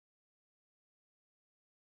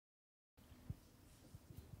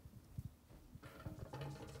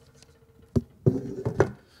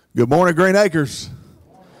Good morning, Green Acres.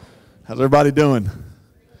 How's everybody doing?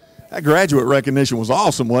 That graduate recognition was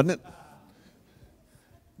awesome, wasn't it?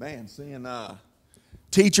 Man, seeing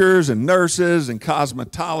teachers and nurses and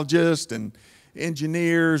cosmetologists and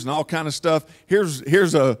engineers and all kind of stuff.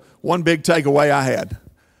 Here's one big takeaway I had.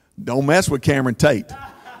 Don't mess with Cameron Tate.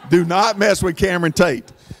 Do not mess with Cameron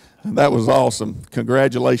Tate. That was awesome.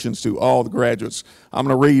 Congratulations to all the graduates. I'm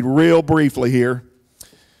going to read real briefly here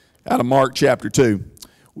out of Mark chapter 2.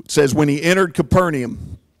 It says, when he entered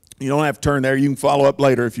Capernaum, you don't have to turn there. You can follow up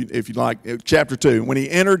later if you'd like. Chapter 2. When he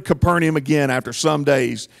entered Capernaum again after some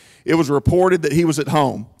days, it was reported that he was at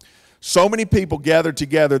home. So many people gathered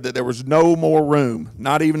together that there was no more room,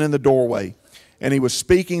 not even in the doorway. And he was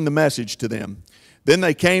speaking the message to them. Then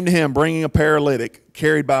they came to him bringing a paralytic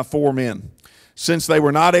carried by 4 men. Since they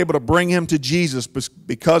were not able to bring him to Jesus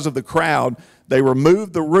because of the crowd, they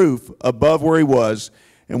removed the roof above where he was.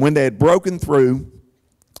 And when they had broken through,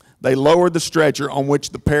 they lowered the stretcher on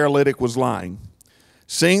which the paralytic was lying.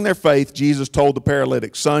 Seeing their faith, Jesus told the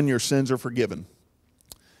paralytic, "Son, your sins are forgiven."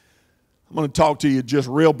 I'm going to talk to you just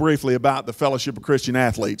real briefly about the Fellowship of Christian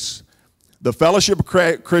Athletes. The Fellowship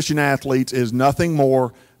of Christian Athletes is nothing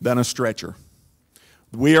more than a stretcher.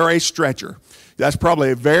 We are a stretcher. That's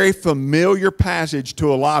probably a very familiar passage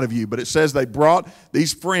to a lot of you, but it says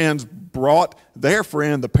these friends brought their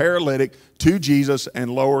friend, the paralytic, to Jesus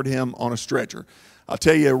and lowered him on a stretcher. I'll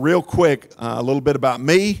tell you real quick a little bit about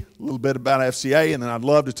me, a little bit about FCA, and then I'd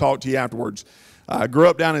love to talk to you afterwards. I grew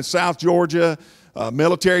up down in South Georgia,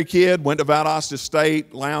 military kid, went to Valdosta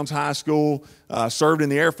State, Lowndes High School, served in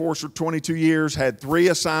the Air Force for 22 years, had 3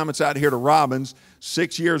 assignments out here to Robbins.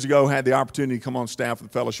 6 years ago, had the opportunity to come on staff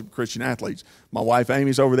with the Fellowship of Christian Athletes. My wife,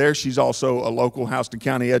 Amy's over there. She's also a local Houston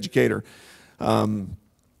County educator.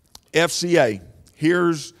 FCA,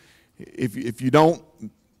 if you don't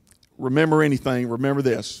remember anything, remember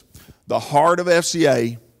this. The heart of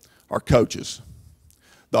FCA are coaches.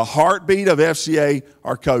 The heartbeat of FCA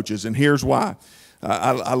are coaches, and here's why.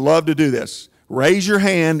 I love to do this. Raise your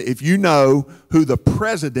hand if you know who the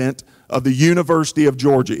president of the University of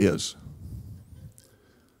Georgia is.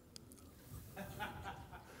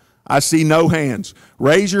 I see no hands.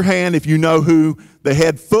 Raise your hand if you know who the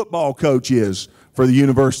head football coach is for the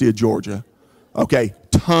University of Georgia. Okay,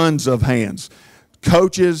 tons of hands.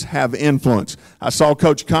 Coaches have influence. I saw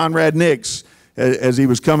Coach Conrad Nix as he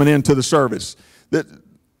was coming into the service. He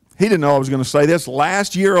didn't know I was going to say this.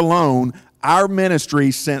 Last year alone, our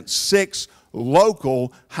ministry sent 6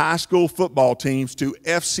 local high school football teams to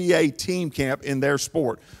FCA team camp in their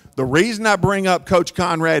sport. The reason I bring up Coach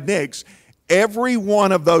Conrad Nix, every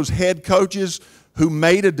one of those head coaches who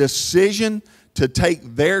made a decision to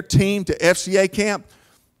take their team to FCA camp,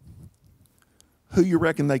 who you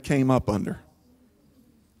reckon they came up under?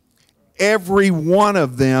 Every one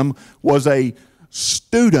of them was a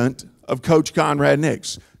student of Coach Conrad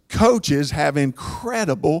Nix. Coaches have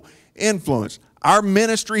incredible influence. Our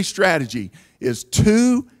ministry strategy is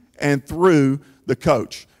to and through the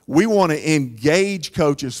coach. We want to engage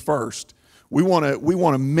coaches first. We want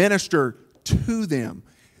to minister to them.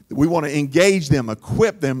 We want to engage them,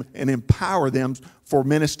 equip them, and empower them for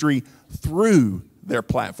ministry through their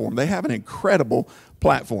platform. They have an incredible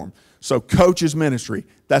platform. So coaches ministry,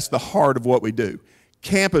 that's the heart of what we do.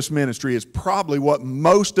 Campus ministry is probably what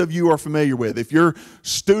most of you are familiar with. If your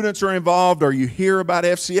students are involved or you hear about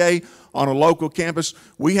FCA on a local campus,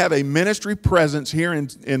 we have a ministry presence here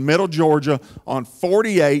in Middle Georgia on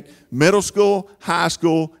 48 middle school, high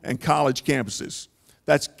school, and college campuses.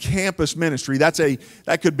 That's campus ministry.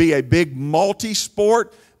 That could be a big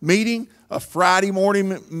multi-sport meeting, a Friday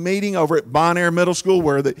morning meeting over at Bon Air Middle School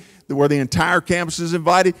where the entire campus is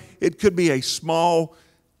invited. It could be a small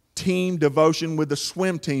team devotion with the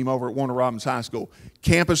swim team over at Warner Robins High School.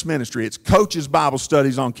 Campus ministry. It's coaches' Bible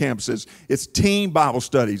studies on campuses. It's team Bible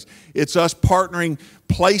studies. It's us partnering,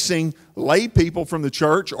 placing lay people from the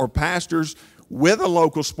church or pastors with a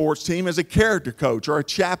local sports team as a character coach or a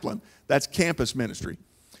chaplain. That's campus ministry.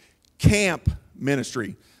 Camp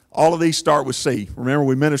ministry. All of these start with C. Remember,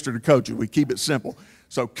 we minister to coaches. We keep it simple.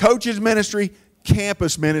 So coaches ministry,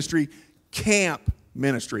 campus ministry, camp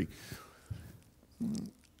ministry.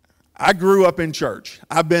 I grew up in church.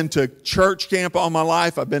 I've been to church camp all my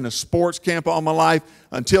life. I've been to sports camp all my life.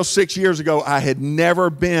 Until 6 years ago, I had never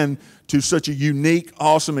been to such a unique,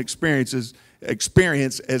 awesome experience as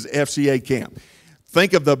FCA camp.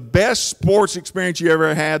 Think of the best sports experience you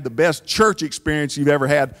ever had, the best church experience you've ever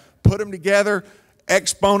had. Put them together,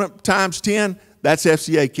 exponent times 10, that's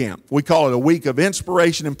FCA camp. We call it a week of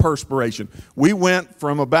inspiration and perspiration. We went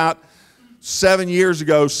from about 7 years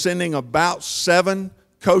ago sending about 7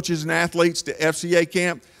 coaches and athletes to FCA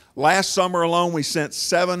camp. Last summer alone, we sent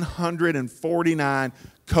 749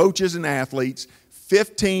 coaches and athletes,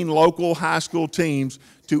 15 local high school teams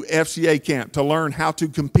to FCA camp to learn how to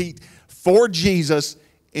compete for Jesus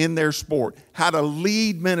in their sport, how to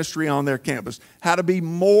lead ministry on their campus, how to be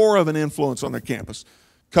more of an influence on their campus.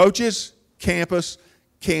 Coaches, campus,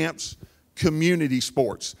 camps, community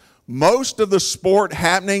sports. Most of the sport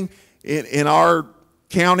happening in our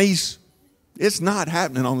counties, it's not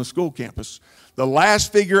happening on the school campus. The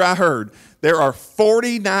last figure I heard, there are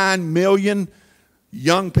 49 million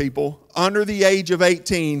young people under the age of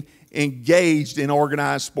 18 engaged in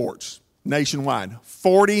organized sports nationwide.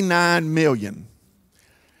 49 million.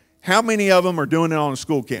 How many of them are doing it on a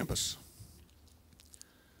school campus?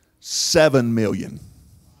 7 million.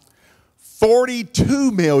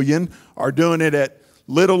 42 million are doing it at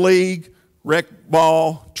Little League, rec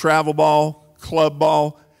ball, travel ball, club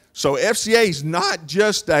ball. So FCA is not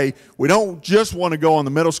just we don't just want to go on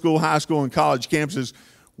the middle school, high school, and college campuses.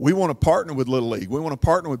 We want to partner with Little League. We want to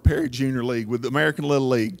partner with Perry Junior League, with the American Little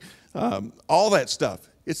League, all that stuff.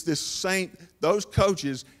 It's this same, those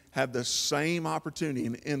coaches have the same opportunity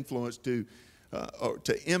and influence to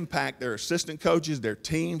impact their assistant coaches, their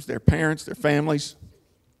teams, their parents, their families.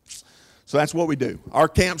 So that's what we do. Our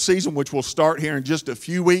camp season, which will start here in just a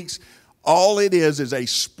few weeks, all it is a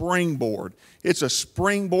springboard. It's a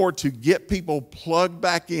springboard to get people plugged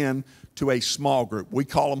back in to a small group. We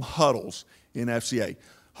call them huddles in FCA.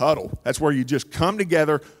 Huddle. That's where you just come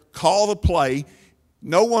together, call the play.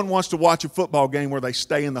 No one wants to watch a football game where they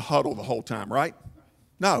stay in the huddle the whole time, right?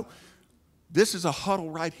 No. This is a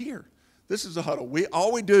huddle right here. This is a huddle.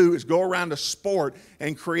 All we do is go around a sport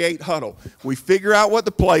and create huddle. We figure out what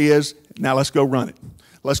the play is. Now let's go run it.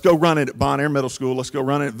 Let's go run it at Bon Air Middle School. Let's go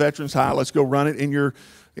run it at Veterans High. Let's go run it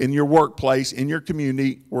in your workplace, in your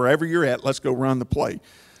community, wherever you're at. Let's go run the play.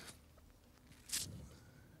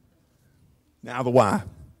 Now the why.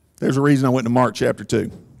 There's a reason I went to Mark chapter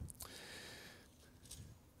 2.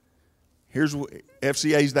 Here's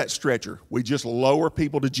FCA's that stretcher. We just lower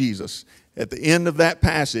people to Jesus. At the end of that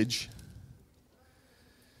passage,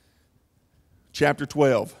 chapter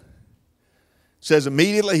 12, says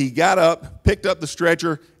immediately he got up, picked up the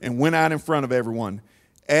stretcher, and went out in front of everyone.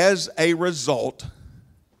 As a result,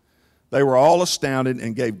 they were all astounded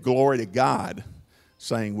and gave glory to God,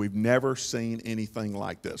 saying, we've never seen anything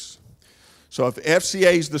like this. So if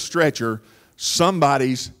FCA's the stretcher,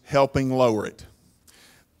 somebody's helping lower it.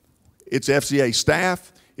 It's FCA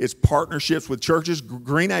staff. It's partnerships with churches.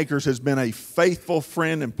 Green Acres has been a faithful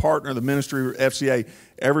friend and partner of the ministry of FCA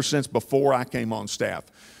ever since before I came on staff.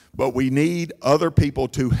 But we need other people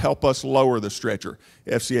to help us lower the stretcher.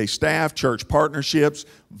 FCA staff, church partnerships,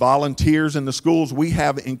 volunteers in the schools. We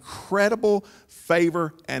have incredible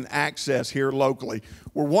favor and access here locally.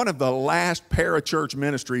 We're one of the last parachurch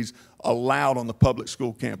ministries allowed on the public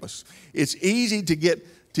school campus. It's easy to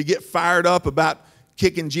get fired up about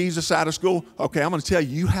kicking Jesus out of school. Okay, I'm going to tell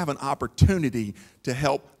you, you have an opportunity to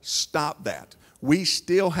help stop that. We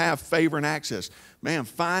still have favor and access. Man,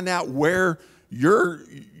 find out where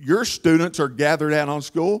your students are gathered at on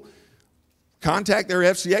school. Contact their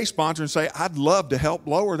FCA sponsor and say, I'd love to help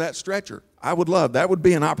lower that stretcher. I would love. That would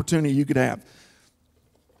be an opportunity you could have.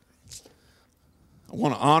 I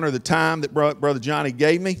want to honor the time that Brother Johnny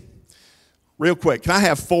gave me. Real quick, can I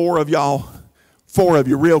have 4 of y'all? 4 of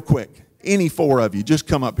you real quick. Any 4 of you, just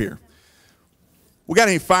come up here. We got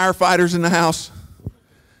any firefighters in the house?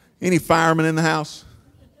 Any firemen in the house?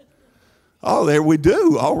 Oh, there we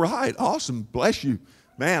do. All right. Awesome. Bless you.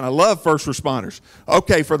 Man, I love first responders.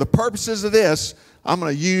 Okay, for the purposes of this, I'm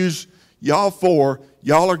going to use y'all 4.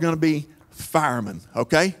 Y'all are going to be firemen,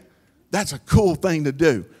 okay? That's a cool thing to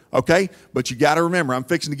do, okay? But you got to remember, I'm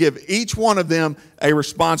fixing to give each one of them a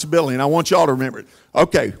responsibility, and I want y'all to remember it.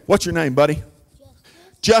 Okay, what's your name, buddy?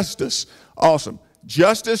 Justice. Awesome.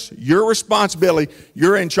 Justice, your responsibility,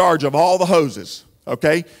 you're in charge of all the hoses,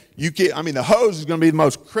 okay? The hose is going to be the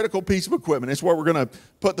most critical piece of equipment. It's what we're going to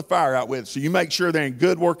put the fire out with. So you make sure they're in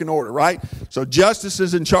good working order, right? So Justice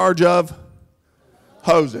is in charge of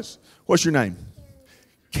hoses. What's your name?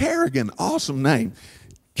 Kerrigan. Awesome name.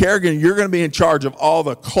 Kerrigan, you're going to be in charge of all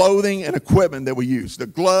the clothing and equipment that we use. The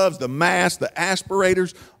gloves, the masks, the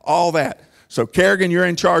aspirators, all that. So Kerrigan, you're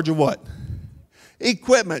in charge of what?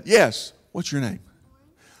 Equipment, yes. What's your name?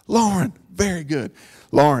 Lauren. Very good.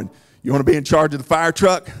 Lauren, you want to be in charge of the fire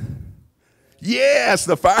truck? Yes,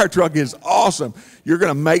 the fire truck is awesome. You're going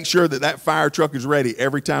to make sure that that fire truck is ready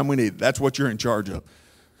every time we need it. That's what you're in charge of.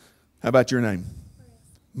 How about your name?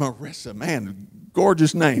 Marissa. Man,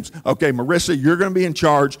 gorgeous names. Okay, Marissa, you're going to be in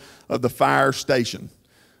charge of the fire station.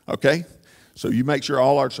 Okay? So you make sure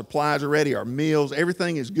all our supplies are ready, our meals,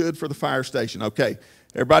 everything is good for the fire station. Okay,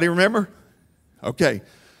 everybody remember? Okay,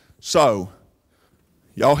 so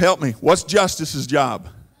y'all help me. What's Justice's job?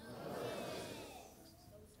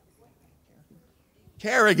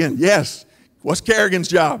 Kerrigan, yes. What's Kerrigan's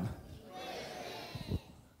job?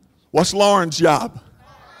 What's Lauren's job?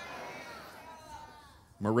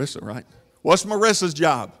 Marissa, right? What's Marissa's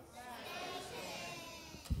job?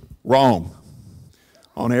 Wrong.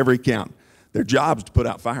 On every count. Their job is to put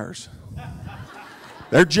out fires.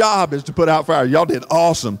 Their job is to put out fires. Y'all did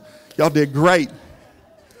awesome. Y'all did great.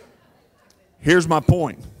 Here's my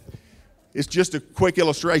point. It's just a quick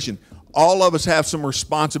illustration. All of us have some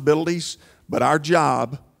responsibilities, but our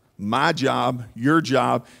job, my job, your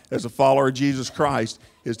job as a follower of Jesus Christ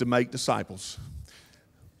is to make disciples.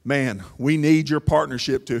 Man, we need your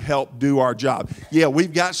partnership to help do our job. Yeah,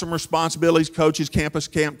 we've got some responsibilities, coaches, campus,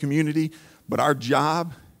 camp, community, but our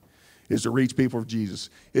job is to reach people for Jesus.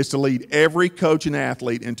 It's to lead every coach and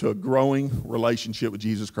athlete into a growing relationship with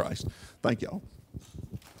Jesus Christ. Thank y'all.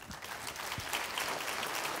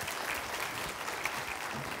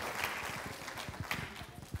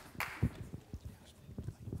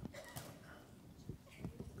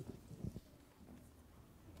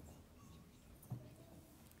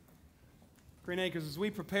 Green Acres, as we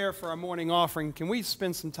prepare for our morning offering, can we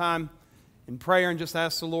spend some time in prayer and just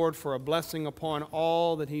ask the Lord for a blessing upon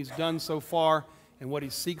all that He's done so far and what He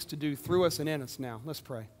seeks to do through us and in us now? Let's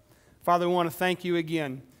pray. Father, we want to thank You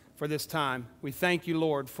again for this time. We thank You,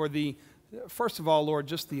 Lord, for first of all, Lord,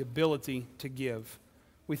 just the ability to give.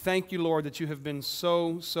 We thank You, Lord, that You have been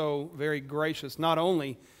so very gracious, not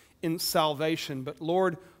only in salvation, but,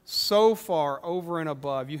 Lord, so far over and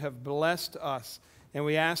above, You have blessed us. And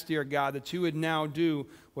we ask, dear God, that You would now do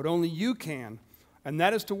what only You can, and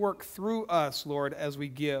that is to work through us, Lord, as we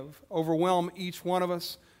give. Overwhelm each one of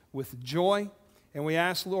us with joy. And we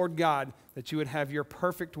ask, Lord God, that You would have Your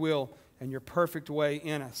perfect will and Your perfect way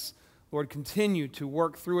in us. Lord, continue to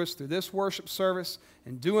work through us through this worship service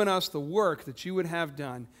and do in us the work that You would have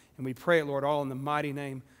done. And we pray it, Lord, all in the mighty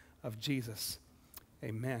name of Jesus.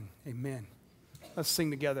 Amen. Amen. Let's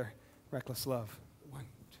sing together, Reckless Love. 1,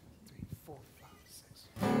 2, 3, 4, 5, 6.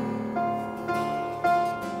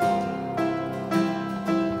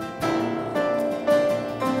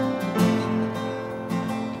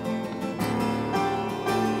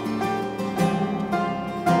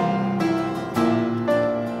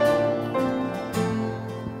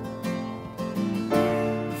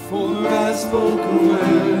 Spoke a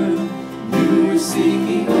word, You were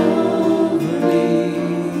singing over me.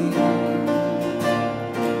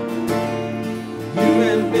 You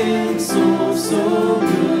have been so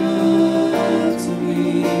good to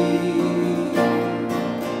me.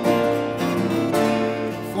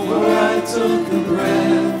 For I took a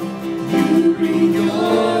breath, You breathed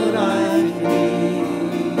Your life in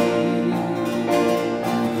me.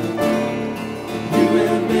 You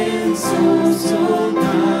have been so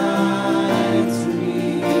kind.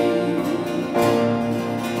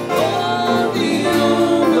 Oh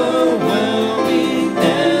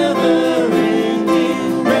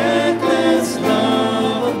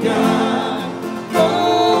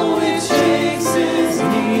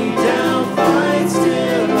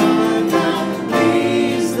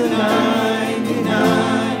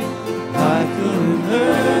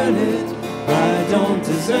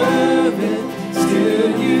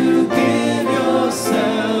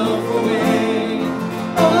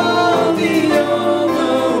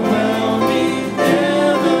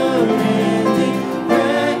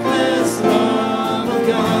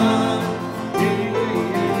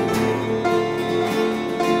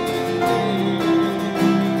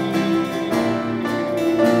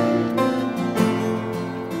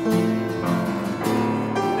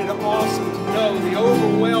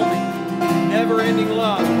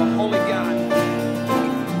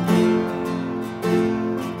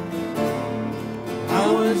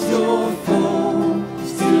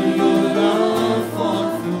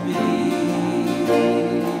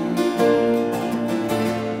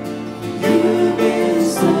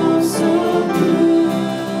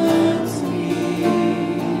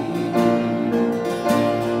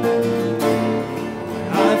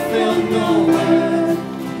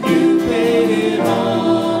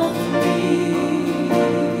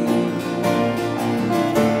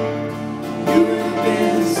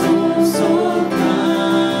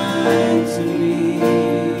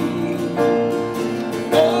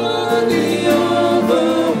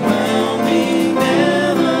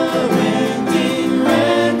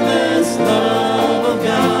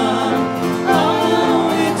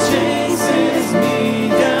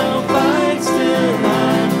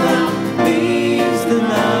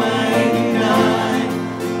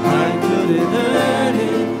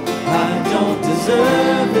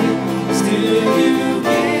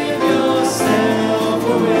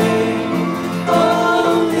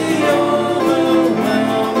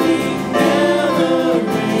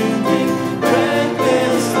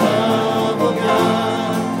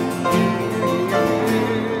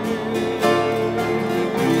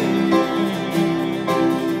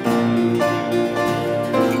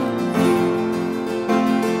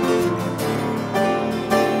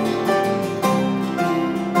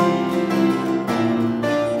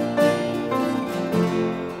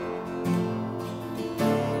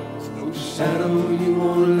shadow you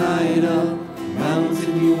won't light up,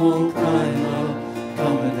 mountain you won't climb up,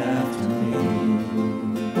 coming after me.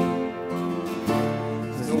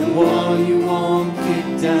 There's no wall you won't kick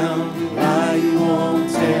down, lie you won't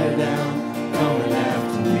tear down, coming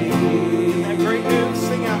after me. That great news,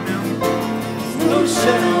 sing out now. There's no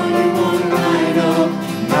shadow you won't light up,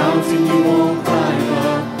 mountain you won't climb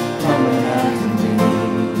up, coming after me.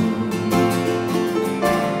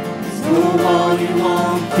 There's no wall you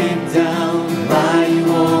won't kick down, lie you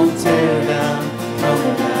won't tear down,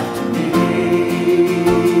 coming after me.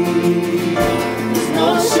 There's no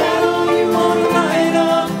shadow you won't light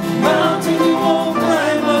up, mountain you won't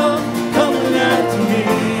climb up, coming after me.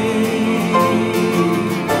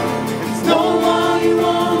 There's no wall you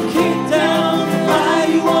won't kick down, lie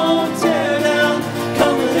you won't tear down,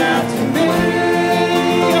 coming after me.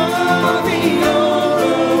 Oh, the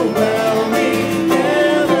overwhelming,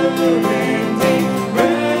 never-ending,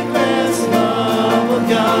 reckless love of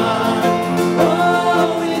God.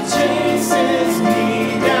 Oh, it chases me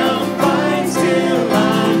down, finds till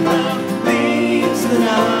I'm found, leaves the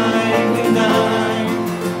 99.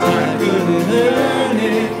 I couldn't earn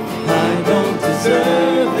it, I don't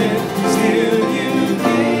deserve it, still you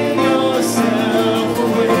give yourself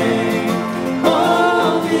away.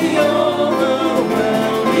 Oh, the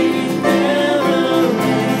overwhelming,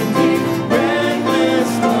 never-ending,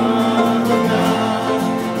 reckless love of God.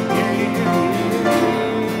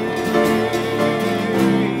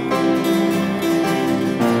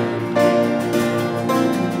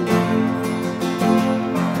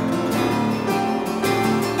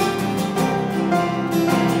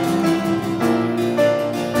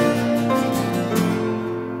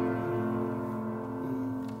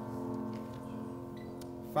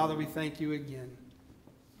 Father, we thank you again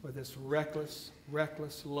for this reckless,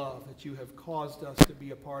 reckless love that you have caused us to be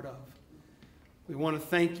a part of. We want to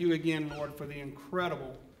thank you again, Lord, for the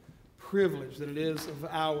incredible privilege that it is of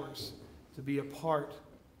ours to be a part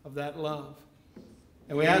of that love.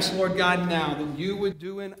 And we ask, Lord God, now that you would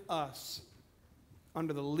do in us,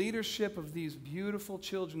 under the leadership of these beautiful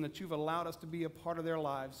children that you've allowed us to be a part of their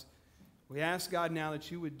lives, we ask, God, now that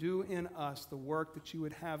you would do in us the work that you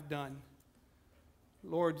would have done.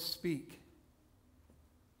 Lord, speak,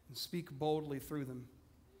 and speak boldly through them.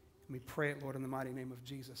 And we pray it, Lord, in the mighty name of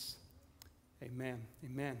Jesus. Amen.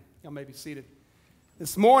 Amen. Y'all may be seated.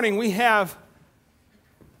 This morning we have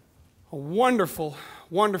a wonderful,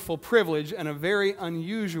 wonderful privilege and a very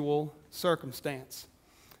unusual circumstance.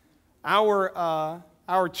 Our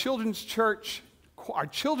children's church, our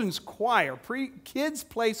children's choir, Kids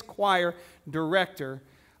Place Choir director,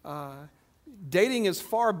 dating as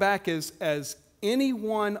far back as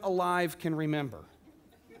anyone alive can remember.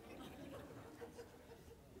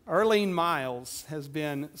 Arlene Miles has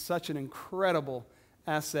been such an incredible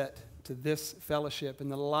asset to this fellowship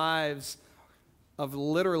and the lives of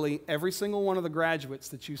literally every single one of the graduates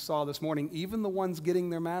that you saw this morning, even the ones getting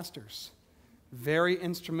their masters. Very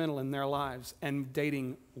instrumental in their lives and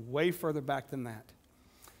dating way further back than that.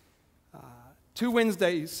 2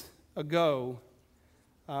 Wednesdays ago,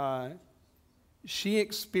 she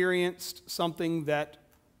experienced something that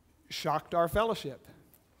shocked our fellowship.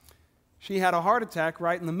 She had a heart attack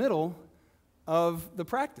right in the middle of the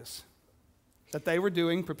practice that they were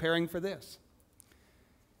doing, preparing for this.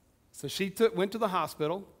 So she went to the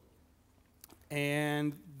hospital,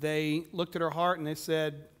 and they looked at her heart, and they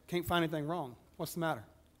said, "Can't find anything wrong. What's the matter?"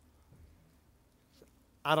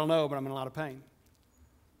 "I don't know, but I'm in a lot of pain."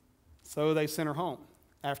 So they sent her home.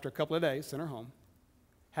 After a couple of days, sent her home.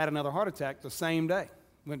 Had another heart attack the same day.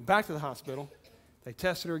 Went back to the hospital. They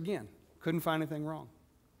tested her again. Couldn't find anything wrong.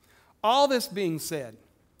 All this being said,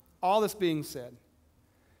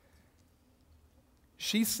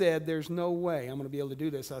 she said, "There's no way I'm going to be able to do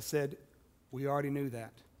this." I said, "We already knew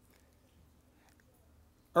that."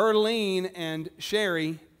 Erlene and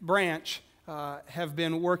Sherry Branch have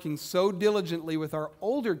been working so diligently with our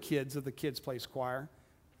older kids of the Kids Place Choir,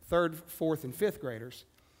 3rd, 4th, and 5th graders.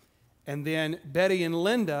 And then Betty and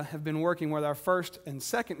Linda have been working with our 1st and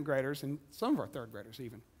 2nd graders and some of our 3rd graders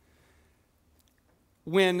even.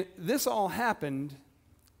 When this all happened,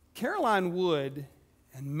 Caroline Wood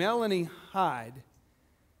and Melanie Hyde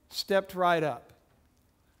stepped right up.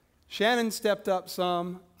 Shannon stepped up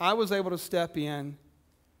some. I was able to step in.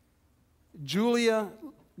 Julia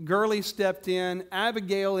Gurley stepped in.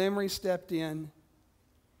 Abigail Emery stepped in.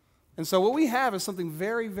 And so what we have is something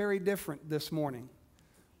very, very different this morning.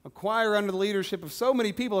 A choir under the leadership of so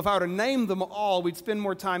many people. If I were to name them all, we'd spend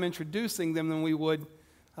more time introducing them than we would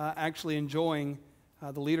actually enjoying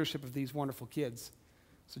the leadership of these wonderful kids.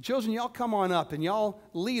 So children, y'all come on up and y'all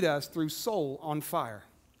lead us through Soul on Fire.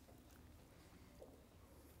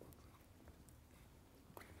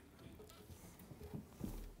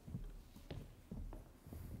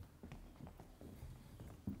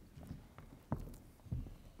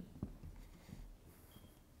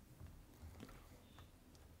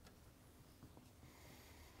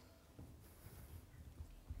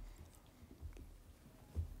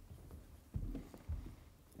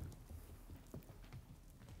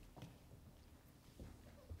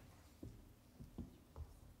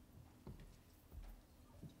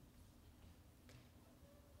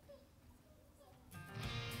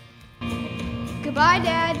 Bye,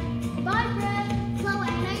 Dad. Bye, Fred. Chloe,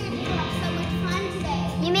 I know you're going to have so much fun today.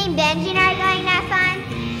 You mean Benji and I are going to have fun?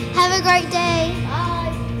 Have a great day.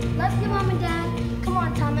 Bye. Love you, Mom and Dad. Come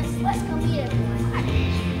on, Thomas. Let's go meet everyone.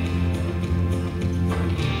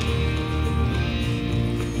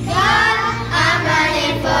 God, I'm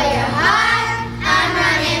running for your heart. I'm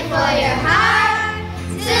running for your heart.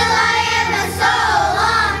 Till I am a soul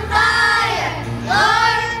on fire.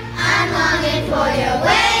 Lord, I'm longing for your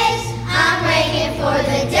ways. I'm waiting for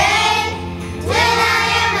the day when I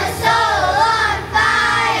am a soul on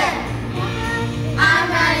fire. I'm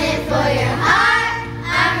running for your heart.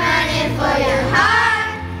 I'm running for your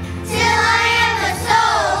heart. Till I am a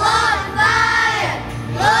soul on fire.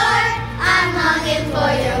 Lord, I'm longing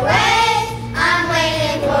for your ways. I'm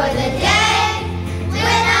waiting for the day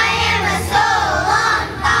when I am a soul on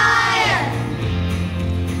fire.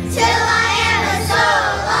 Till I am a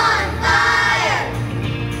soul on fire.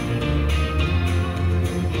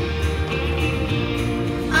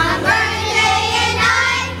 I'm burning day and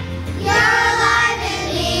night. You're alive in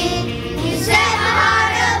me. You set my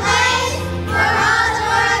heart ablaze for all the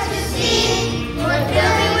world to see. Lord,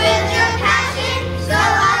 fill me with your passion so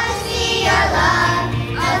I can see your love.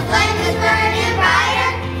 A flame that's burning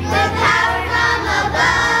brighter with power from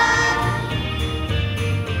above.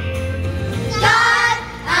 God,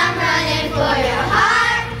 I'm running for your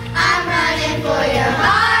heart. I'm running for your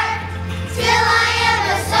heart. Till I am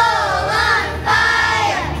a soul on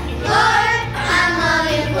fire. Lord, I'm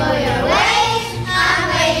longing for your ways. I'm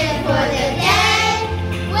waiting for the day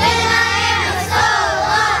when I am a soul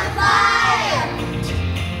on fire.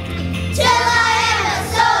 Till I am a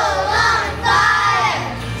soul on fire.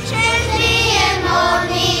 Change me and mold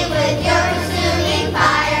me with your consuming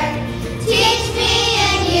fire. Teach me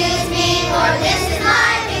and use me, Lord, this is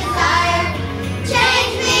my desire.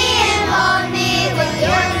 Change me and mold me with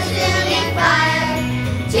your consuming fire.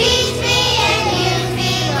 Teach me and use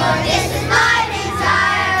me, Lord, this is my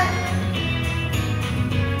desire.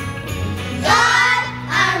 God,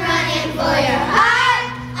 I'm running for your heart.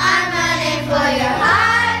 I'm running for your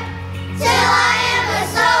heart. Till I am a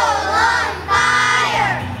soul on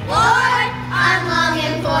fire. Lord, I'm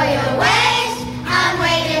longing for your ways. I'm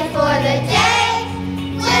waiting for the day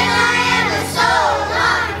when I am a soul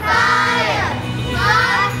on fire.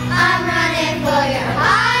 God, I'm running for your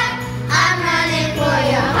heart. I'm running for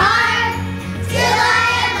your heart. Till I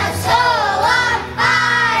am a soul on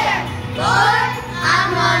fire. Lord, I'm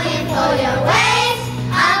longing for your ways.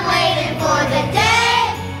 I'm waiting for the day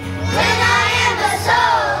when I am a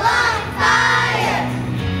soul on fire.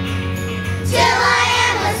 Till I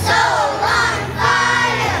am a soul on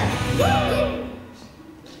fire.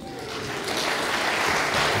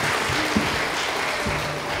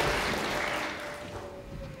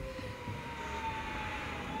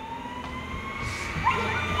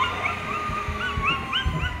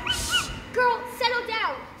 Girl, settle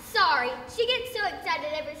down. Sorry. She gets so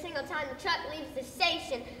excited every single time the truck leaves the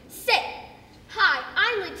station. Sit. Hi,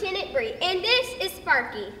 I'm Lieutenant Bree, and this is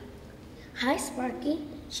Sparky. Hi, Sparky.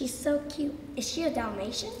 She's so cute. Is she a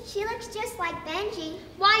Dalmatian? She looks just like Benji.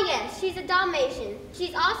 Why, yes, she's a Dalmatian.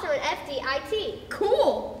 She's also an FDIT.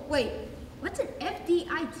 Cool. Wait, what's an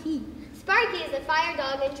FDIT? Sparky is a fire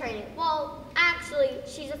dog in training. Well, actually,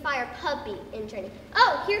 she's a fire puppy in training.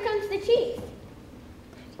 Oh, here comes the chief.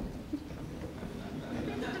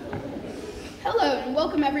 Hello and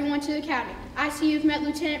welcome everyone to the Academy. I see you've met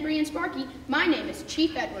Lieutenant Bree and Sparky. My name is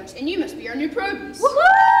Chief Edwards and you must be our new probies.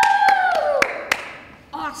 Woohoo!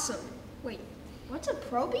 Awesome. Wait, what's a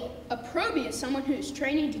probie? A probie is someone who is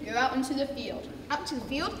training to go out into the field. Out to the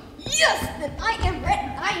field? Yes! Then I am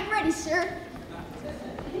ready. I am ready, sir.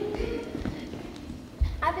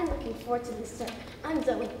 I've been looking forward to this, sir. I'm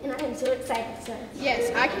Zoe, and I am so excited, sir.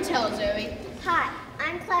 Yes, I can tell, Zoe. Hi,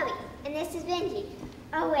 I'm Chloe, and this is Benji.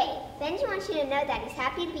 Oh, wait. Benji wants you to know that he's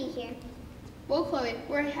happy to be here. Well, Chloe,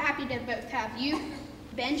 we're happy to both have you,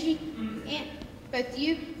 Benji, and both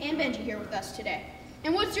you and Benji here with us today.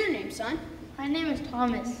 And what's your name, son? My name is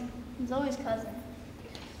Thomas. I'm Zoe's cousin.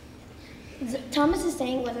 Thomas is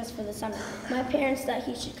staying with us for the summer. My parents thought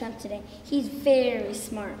he should come today. He's very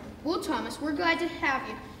smart. Well, Thomas, we're glad to have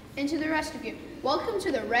you. And to the rest of you, welcome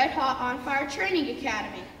to the Red Hot On Fire Training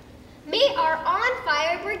Academy. Meet our On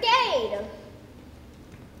Fire Brigade.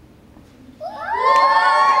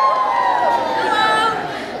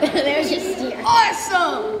 There's your steer.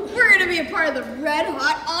 Awesome! We're going to be a part of the Red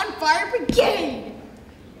Hot On Fire Brigade.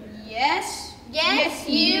 Yes? Yes,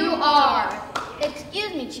 you are.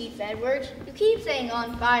 Excuse me, Chief Edwards. You keep saying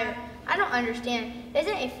on fire. I don't understand.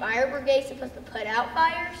 Isn't a fire brigade supposed to put out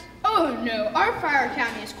fires? Oh no, our fire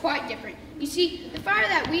academy is quite different. You see, the fire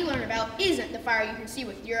that we learn about isn't the fire you can see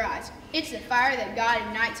with your eyes. It's the fire that God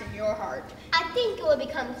ignites in your heart. I think it will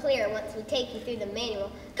become clear once we take you through the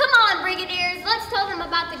manual. Come on, Brigadiers, let's tell them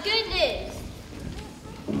about the good news.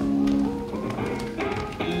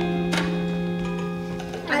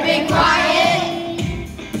 I've been quiet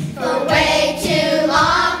for way too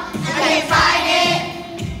long. I can't fight it.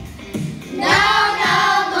 No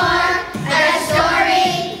more. I got a story,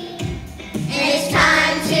 and it's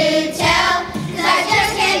time to tell. 'Cause I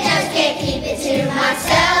just can't keep it to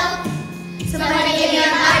myself. Somebody give me a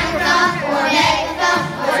microphone or a megaphone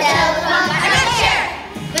or a telephone. I gotta share it.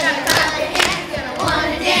 Gonna clap their hands, gonna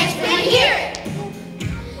wanna dance when you hear it.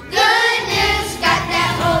 Good news, got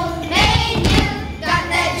that hope made new, got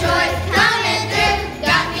that joy coming through,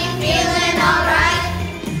 got me feeling alright.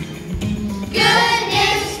 Good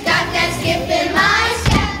news, got that skip in my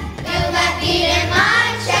step, feel that beat in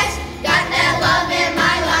my chest, got that love in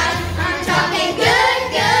my life. I'm talking good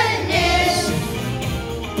news.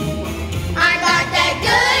 I got that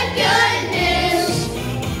good news.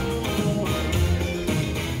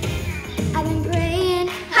 I've been praying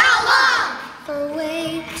How long? for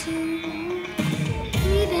way too long.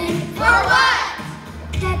 Even For what?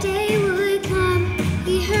 that day would come.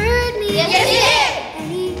 He heard me. Yes, he did. And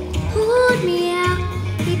he pulled me out.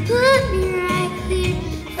 He put me right here.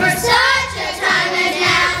 For such a time as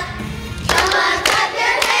now. Come on, clap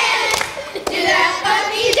your hands. Do that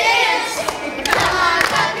funky dance. Come on,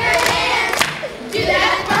 clap your hands. Do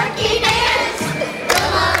that funky dance.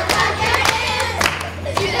 Come on, clap your hands.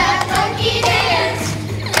 Do that funky dance.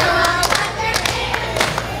 Come on, clap your hands.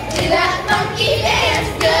 Do that funky dance.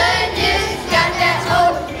 Good news, got that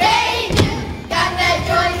hope made new, got that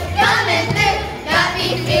joy coming through, got me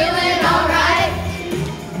feeling alright.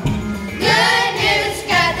 Good news,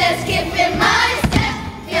 got that skip in my step,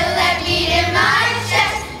 feel that beat in my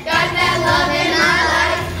chest, got that love in my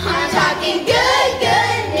life. I'm talking good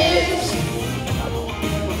news.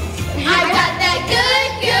 I got that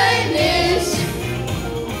good news.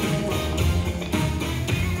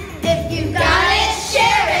 If you got it,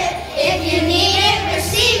 share it. If you need it,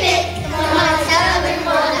 receive it. Come on, tell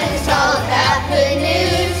everyone it's all about good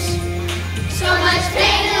news. So much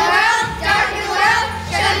pain in the world, dark in the world,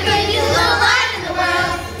 shine a good new little light in the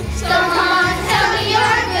world. So come on, tell me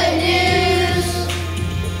your good news.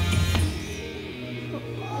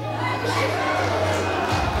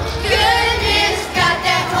 Good news, got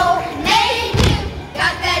that hope made new,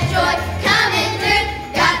 got that joy coming through,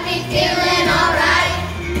 got me feeling alright.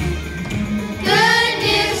 Good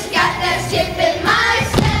news, got that skip in my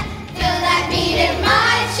step, feel that beat in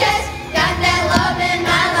my chest, got that love in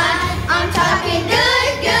my life. I'm talking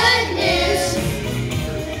good news.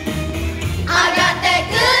 I got that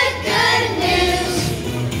good news.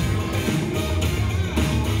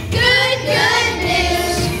 Good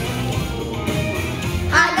news.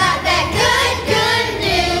 I got that good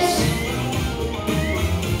news.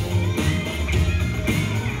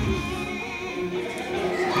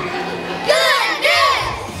 Good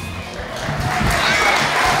news.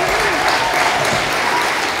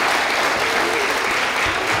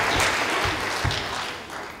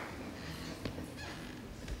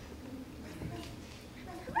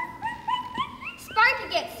 Sparky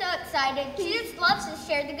gets so excited, she just loves to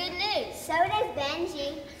share the good news. So does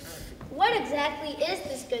Benji. What exactly is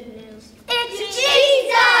this good news? It's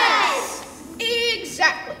Jesus!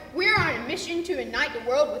 Exactly. We're on a mission to ignite the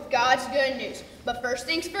world with God's good news. But first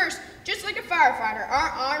things first, just like a firefighter, our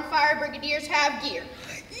armed fire brigadiers have gear.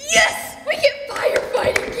 Yes! We get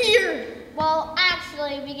firefighting gear! Well,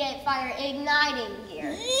 actually, we get fire igniting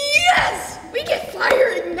gear. Yes! We get fire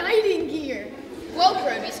igniting gear! Well,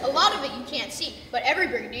 Probies, a lot of it you can't see, but every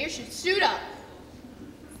brigadier should suit up.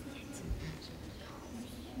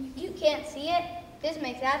 You can't see it? This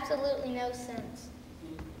makes absolutely no sense.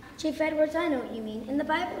 Chief Edwards, I know what you mean. In the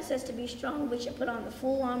Bible it says to be strong, we should put on the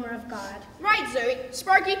full armor of God. Right, Zoe.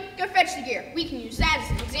 Sparky, go fetch the gear. We can use that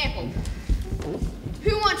as an example.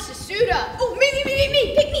 Who wants to suit up? Oh, me!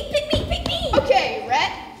 Pick me! Okay,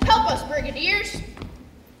 Rhett, help us, brigadiers.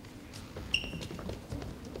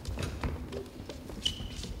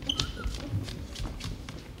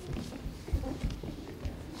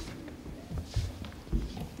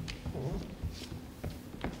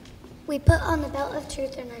 We put on the belt of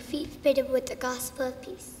truth and our feet fitted with the gospel of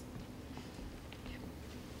peace.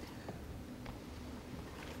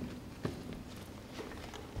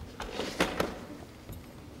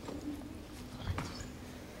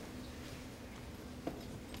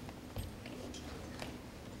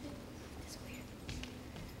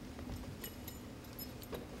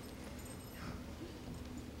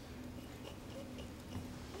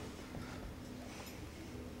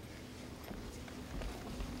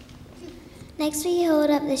 Next we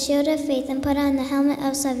hold up the shield of faith and put on the helmet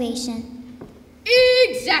of salvation.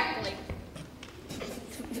 Exactly.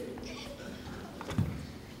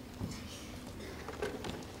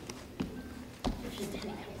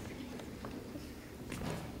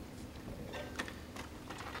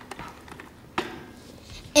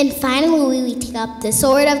 And finally we take up the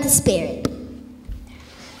sword of the Spirit.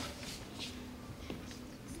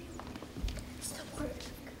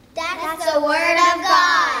 That's the word of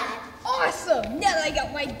God. Awesome! Now that I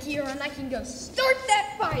got my gear on, I can go start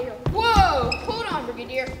that fire. Whoa! Hold on,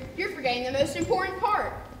 Brigadier. You're forgetting the most important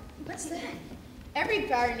part. What's that? Every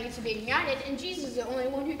fire needs to be ignited, and Jesus is the only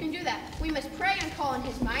one who can do that. We must pray and call on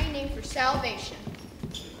his mighty name for salvation.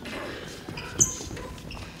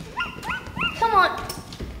 Come on.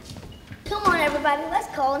 Come on, everybody. Let's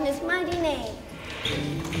call on his mighty name.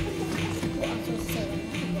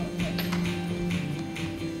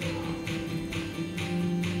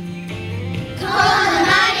 Call on the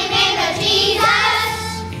mighty name of Jesus.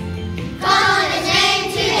 Call on his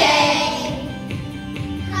name today.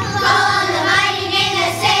 Call on the mighty name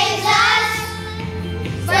that saves us,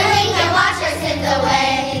 for he can wash our sins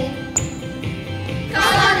away.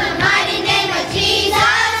 Call on the mighty name of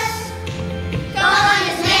Jesus. Call on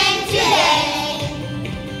his name today.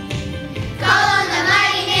 Call on the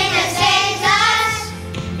mighty name that saves us,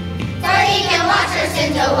 for he can wash our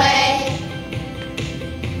sins away.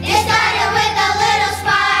 It started with a little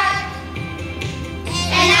spark,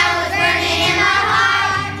 and now it's burning in my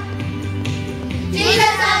heart.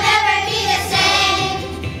 Jesus, I'll never be the same.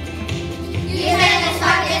 You fan the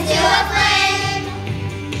spark into a flame.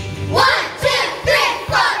 1, 2, 3,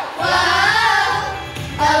 4. Whoa!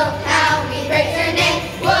 Oh, how we praise your name.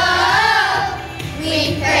 Whoa!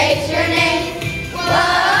 We praise your name.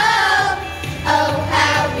 Whoa! Oh,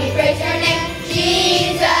 how we praise your name.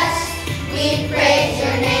 Jesus, we praise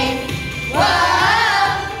your name. Whoa!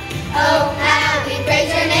 Oh, how we praise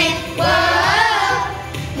your name. Whoa!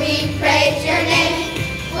 We praise your name.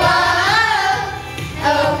 Whoa!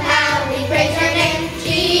 Oh, how we praise your name.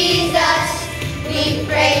 Jesus, we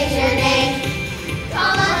praise your name.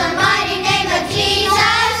 Call on the mighty name of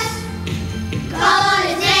Jesus. Call on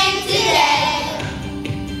his name today.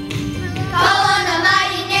 Call on the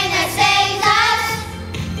mighty name that saves us,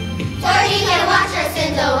 for he can wash our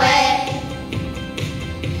sins away.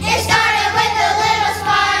 It started with a little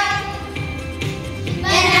spark,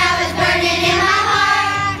 and now it's burning in my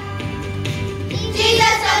heart.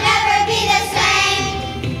 Jesus will never be the same.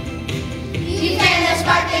 You fan the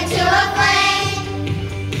spark into a flame.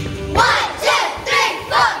 1, 2, 3,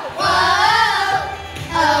 4. Whoa!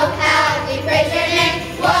 Oh, how we praise your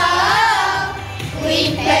name. Whoa!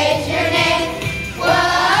 We praise your name. Whoa!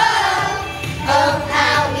 Oh,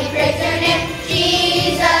 how we praise your name.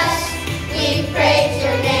 Jesus, we praise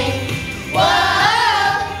your name. Whoa!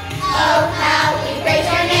 Oh, how we praise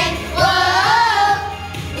your name. Whoa!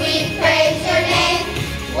 We praise your name.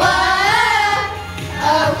 Whoa!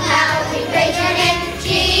 Oh, how we praise your name.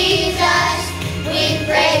 Jesus, we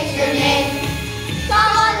praise your name.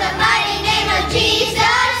 Call on the mighty name of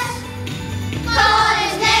Jesus. Call on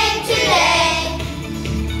his name today.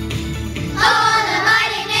 Call on the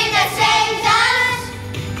mighty name that saves us,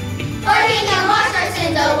 for he can wash our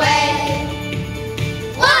sins away.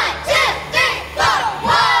 1, 2, 3, 4.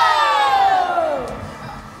 Whoa!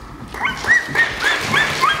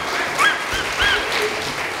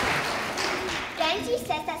 Benji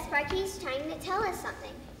says that Sparky's trying to tell us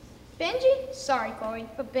something. Benji? Sorry, Chloe,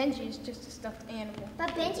 but Benji is just a stuffed animal.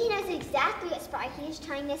 But Benji knows exactly what Sparky is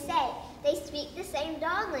trying to say. They speak the same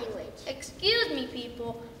dog language. Excuse me,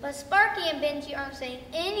 people, but Sparky and Benji aren't saying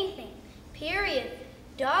anything. Period.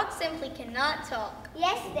 Dogs simply cannot talk.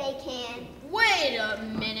 Yes, they can. Wait a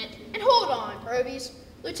minute. And hold on, Probies.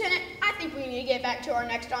 Lieutenant, I think we need to get back to our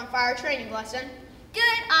next on fire training lesson.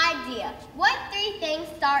 Good idea. What 3 things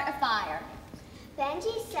start a fire?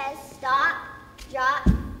 Benji says stop, drop,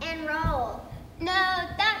 and roll. No,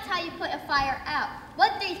 that's how you put a fire out.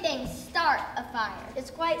 What 3 things start a fire? It's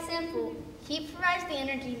quite simple. Heat provides the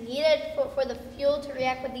energy needed for the fuel to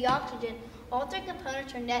react with the oxygen. All 3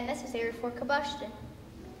 components are necessary for combustion.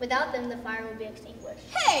 Without them, the fire will be extinguished.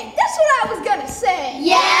 Hey, that's what I was gonna say.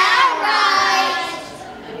 Yeah, right.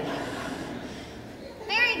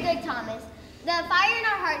 Very good, Thomas. The fire in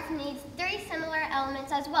our hearts needs 3 similar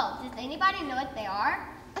elements as well. Does anybody know what they are?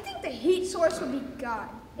 I think the heat source would be God.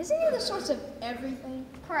 Isn't he the source of everything?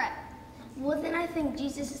 Correct. Well, then I think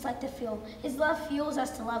Jesus is like the fuel. His love fuels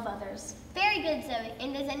us to love others. Very good, Zoe.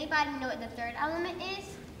 And does anybody know what the 3rd element is?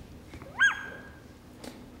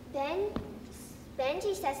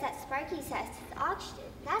 Benji says that Sparky says it's oxygen.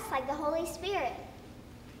 That's like the Holy Spirit.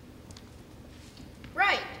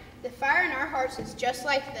 Right. The fire in our hearts is just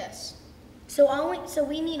like this. So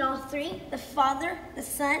we need all three, the Father, the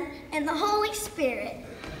Son, and the Holy Spirit.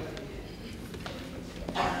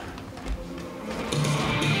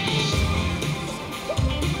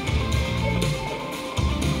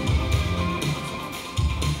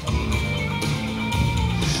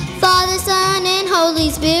 Father, Son, and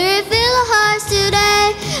Holy Spirit, fill our hearts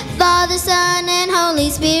today. Father, Son, and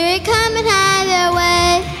Holy Spirit, come and have your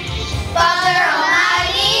way. Father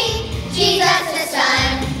Almighty, Jesus the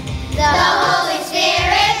Son, the Holy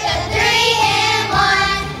Spirit, the three in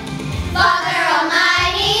one. Father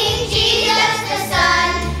Almighty, Jesus the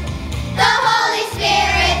Son, the Holy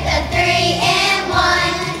Spirit, the three in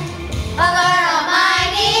one. Father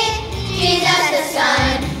Almighty, Jesus the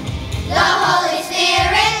Son, the Holy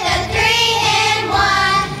Spirit, the three in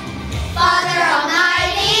one. Father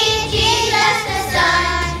Almighty, Jesus the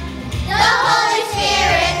Son, the Holy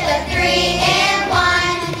Spirit, the three in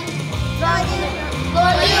one.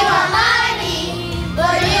 Lord, you are mighty.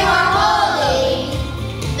 Lord, you are holy.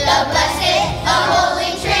 The blessed, the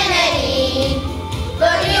Holy Trinity.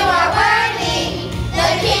 Lord, you are worthy. The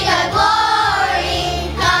King of glory.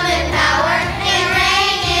 Come in power and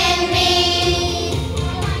reign in me.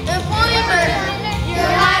 The Redeemer,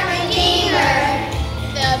 you're my Redeemer.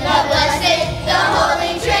 The blessed, the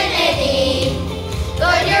Holy Trinity.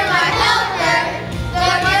 Lord, you're my helper.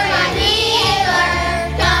 Lord, you're my healer.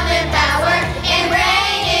 Come in power and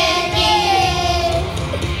reign in me.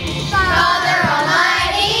 Father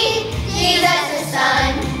Almighty, Jesus the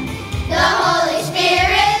Son, the Holy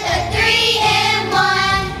Spirit, the three in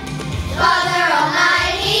one. Father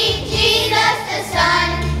Almighty, Jesus the Son,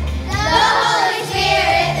 the Holy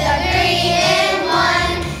Spirit, the three in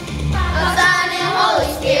one. Son and Holy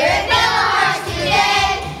Spirit, fill our hearts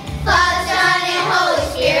today. Father, Son, and Holy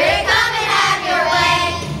Spirit, come and have your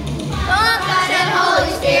way. Son and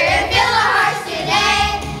Holy Spirit, fill our hearts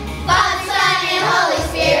today. Father, Son, and Holy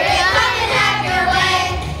Spirit, come and have your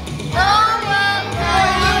way.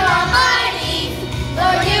 Lord, you are mighty.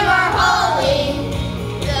 Lord, you are holy.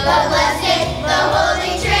 The blessed, the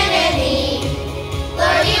Holy Trinity.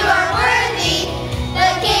 Lord, you are worthy. The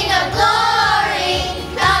King of glory.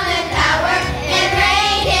 Come in power and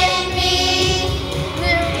reign in me.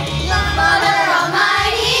 Father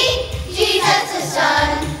Almighty, Jesus the Son,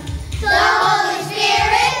 the Holy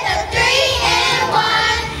Spirit, the three in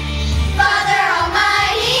one. Father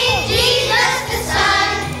Almighty, Jesus the Son,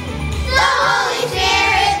 the Holy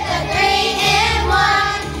Spirit, the three in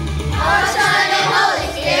one. Our Son and Holy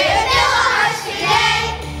Spirit, fill our hearts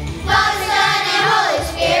today. Father, Son, and Holy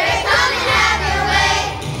Spirit, come and have your way.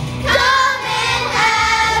 Come and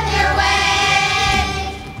have your way.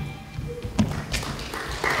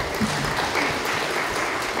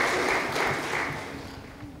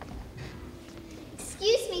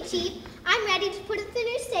 Excuse me, Chief. I'm ready to put up the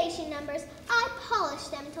new station numbers. I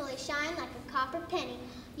polished them until they shine like a copper penny.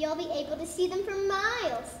 You'll be able to see them for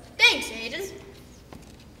miles. Thanks, Aiden.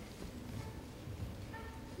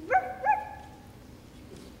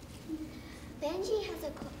 Benji has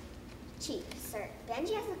a Chief, sir.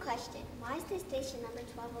 Benji has a question. Why is this station number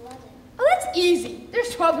 1211? Oh, that's easy.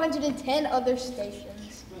 There's 1,210 other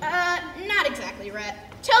stations. Not exactly, Rhett.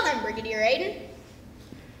 Tell them, Brigadier Aiden.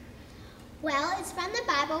 Well, it's from the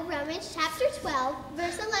Bible, Romans chapter 12,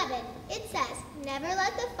 verse 11. It says, "Never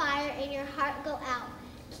let the fire in your heart go out.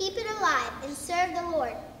 Keep it alive and serve the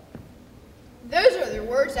Lord." Those are the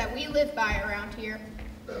words that we live by around here.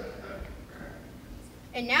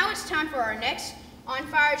 And now it's time for our next on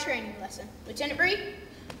fire training lesson. Lieutenant Bree?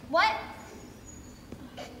 What?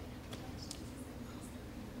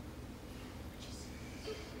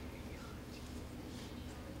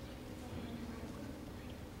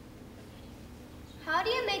 How do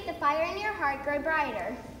you make the fire in your heart grow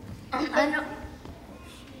brighter? I know.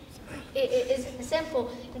 It is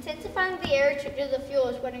simple. Intensifying the air to the fuel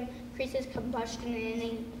is what increases combustion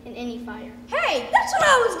in any fire. Hey, that's what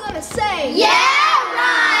I was gonna say. Yeah,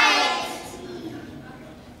 right!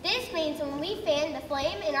 This means when we fan the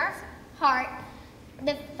flame in our heart,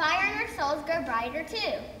 the fire in our souls grow brighter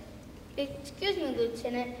too. Excuse me,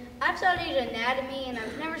 Lieutenant. I've studied anatomy and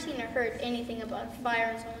I've never seen or heard anything about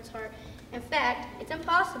fire in someone's heart. In fact, it's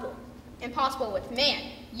impossible. Impossible with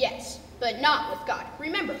man, yes, but not with God.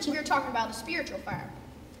 Remember, we're talking about a spiritual fire.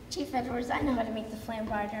 Chief Edwards, I know how to make the flame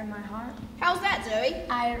brighter in my heart. How's that, Zoe?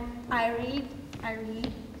 I read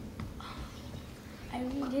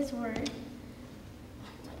his word.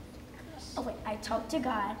 Oh wait, I talk to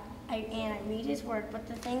God, and I read his word, but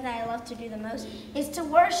the thing that I love to do the most is to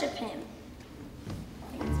worship him.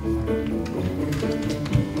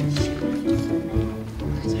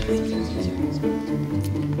 I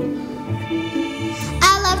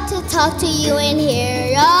love to talk to you and hear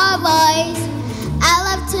your voice. I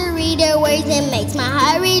love to read your words, it makes my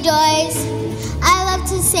heart rejoice. I love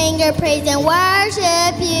to sing your praise and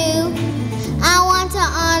worship you. I want to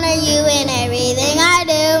honor you in everything I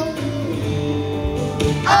do.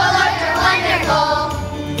 Oh Lord, you're wonderful.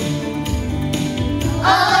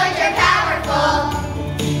 Oh Lord, you're powerful.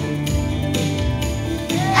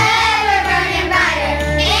 Ever burning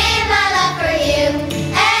brighter in my love for you.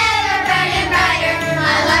 Ever burning brighter,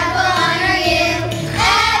 my life will honor you.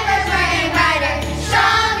 Ever burning brighter,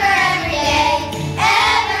 stronger every day.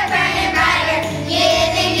 Ever burning brighter,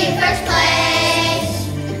 giving you first place.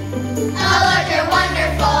 Oh Lord, you're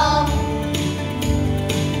wonderful.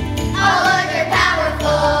 Oh Lord, you're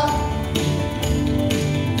powerful.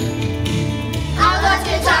 I love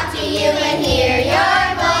to talk to you and hear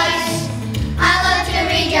your voice. I love to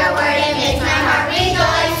read your word, it makes my heart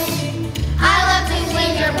rejoice. I love to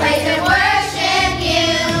sing your praise and worship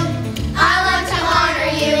you. I love to honor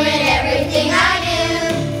you in everything I do.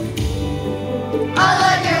 Oh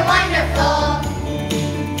Lord, you're wonderful.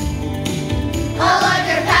 Oh Lord,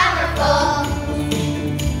 you're powerful.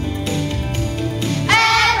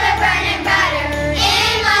 Ever burning brighter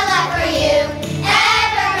in my love for you.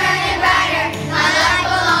 Ever burning brighter, my life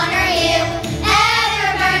will honor you. Ever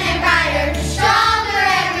burning brighter, stronger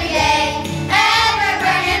every day. Ever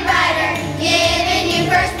burning brighter, giving you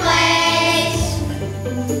first place.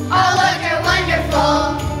 Oh Lord, you're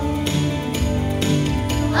wonderful.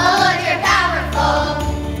 Oh Lord, you're powerful.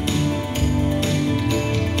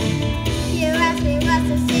 You ask me what's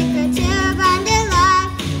the secret to abundant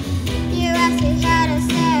life. You ask me how to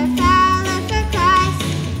serve, how to live for Christ.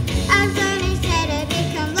 I've learned each day to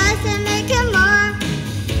become less and make Him more.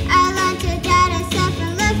 I learned to die to self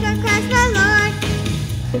and live for Christ my Lord.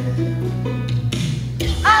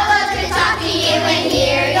 I love to talk to you and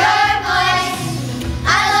hear your voice. I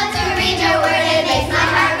love to read your word, it makes my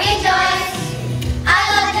heart rejoice. I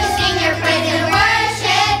love to sing your praise and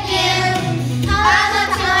worship you. I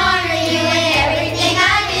love to honor you in everything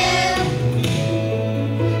I do.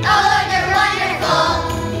 Oh Lord, you're wonderful.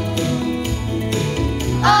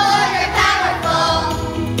 Oh Lord, you're powerful.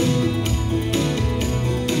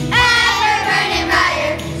 Ever burning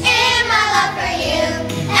brighter in my love for you.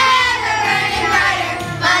 Ever burning brighter,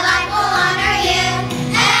 my life will honor you.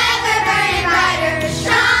 Ever burning brighter,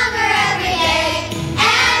 stronger every day.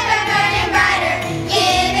 Ever burning brighter,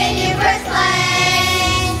 giving you first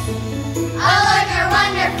place. Oh Lord, you're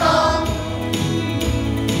wonderful.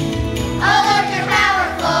 Oh Lord, you're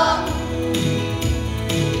powerful.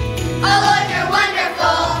 Oh Lord, you're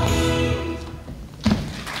wonderful.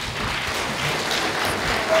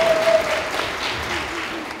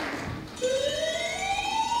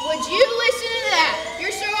 Would you listen to that?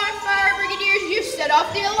 You're so on fire, Brigadiers, you set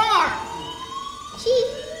off the alarm. Chief,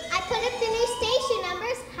 I put up the new station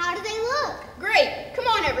numbers. How do they look? Great. Come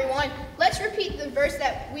on, everyone. Let's repeat the verse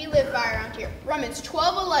that we live by around here. Romans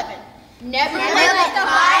 12:11. Never Let the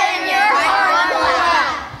fire in your heart go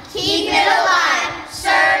out. Keep it alive.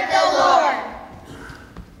 Serve the Lord.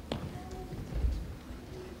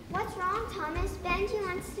 What's wrong, Thomas? Benji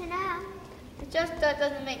wants to know. That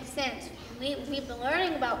doesn't make sense. We've been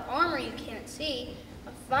learning about armor you can't see,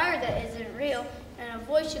 a fire that isn't real, and a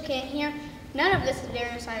voice you can't hear. None of this is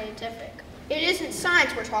very scientific. It isn't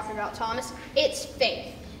science we're talking about, Thomas. It's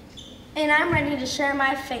faith. And I'm ready to share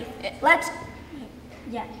my faith. Let's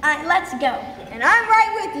go. And I'm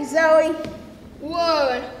right with you, Zoe. Whoa,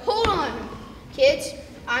 and hold on, kids.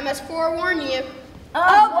 I must forewarn you.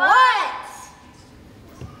 Of what?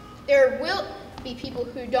 There will be people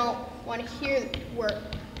who don't want to hear the word.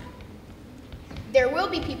 There will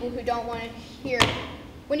be people who don't want to hear it.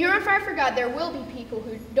 When you're on fire for God, there will be people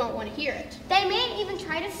who don't want to hear it. They may even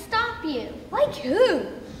try to stop you. Like who?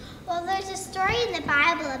 Well, there's a story in the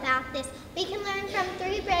Bible about this. We can learn from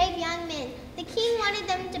 3 brave young men. The king wanted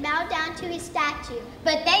them to bow down to his statue,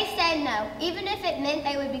 but they said no, even if it meant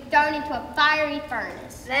they would be thrown into a fiery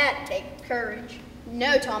furnace. That takes courage.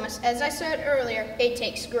 No, Thomas, as I said earlier, it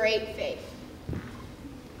takes great faith.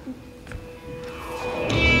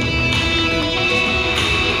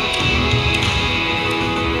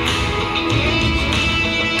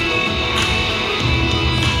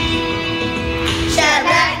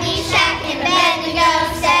 Shadrach, Meshach, and Abednego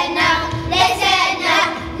said no. They said no,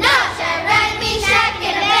 no. Shadrach, Meshach,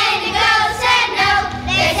 and Abednego said no.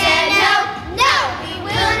 They said no, no. We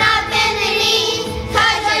will not bend the knee,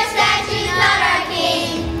 'cause our statue's not our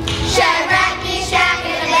king. Shadrach, Meshach,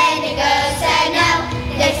 and Abednego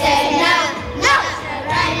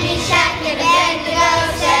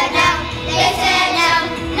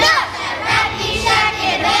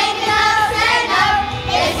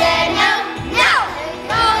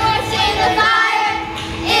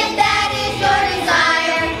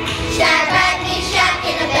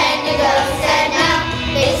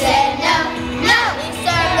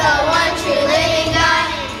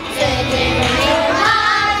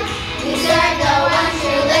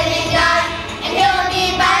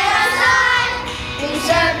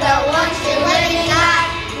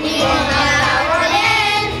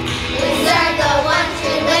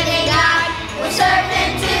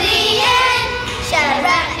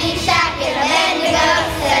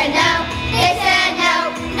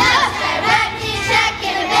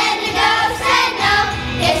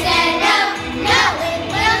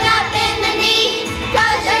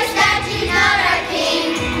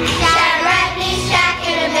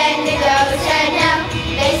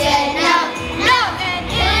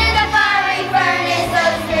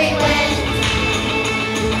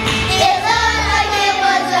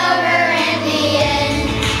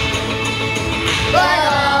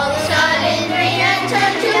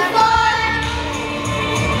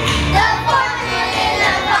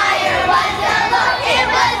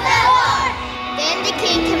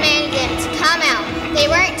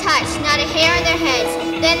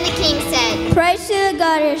Then the king said, Praise to the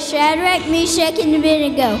God of Shadrach, Meshach, and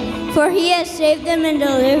Abednego, for he has saved them and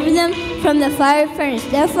delivered them from the fiery furnace.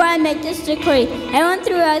 Therefore I make this decree. Everyone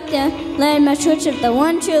throughout the land must worship the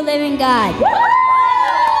one true living God.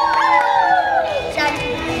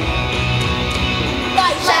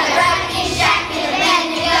 Shadrach, Meshach, and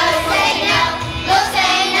Abednego say no. We'll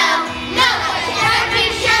say no. No. Shadrach,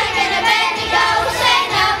 Meshach, and Abednego say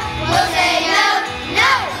no. We'll say no.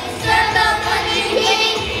 No. Serve the one true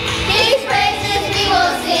King. His praises we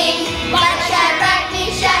will sing. But Shadrach,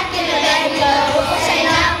 Meshach, and Abednego will say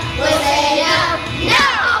no. We'll say no. No.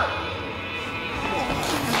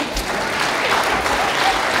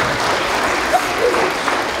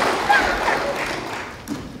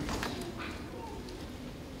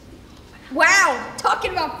 Wow,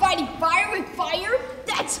 talking about fighting fire with fire?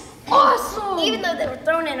 That's awesome! Even though they were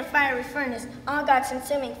thrown in a fiery furnace, all God's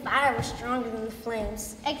consuming fire was stronger than the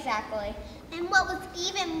flames. Exactly. And what was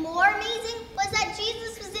even more amazing was that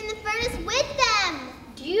Jesus was in the furnace with them.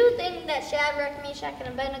 Do you think that Shadrach, Meshach,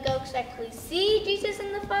 and Abednego could actually see Jesus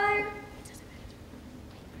in the fire?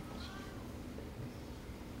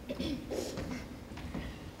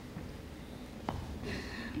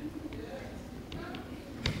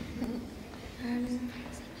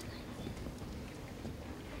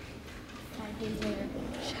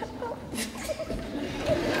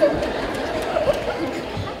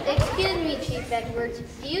 Excuse me, Chief Edwards.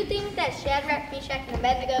 Do you think that Shadrach, Meshach, and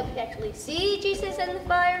Abednego could actually see Jesus in the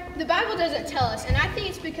fire? The Bible doesn't tell us, and I think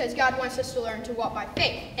it's because God wants us to learn to walk by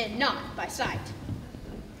faith and not by sight.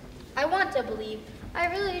 I want to believe. I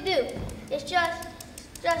really do. It's just,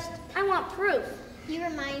 I want proof. You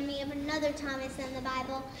remind me of another Thomas in the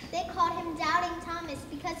Bible. They called him Doubting Thomas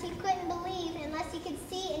because he couldn't believe unless he could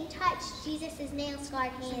see and touch Jesus'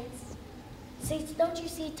 nail-scarred hands. See, don't you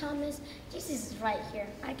see, Thomas? Jesus is right here.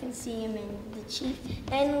 I can see him in the chief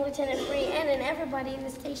and Lieutenant Free and in everybody in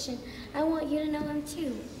the station. I want you to know him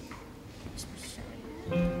too.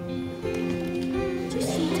 Do you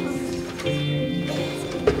see, Thomas?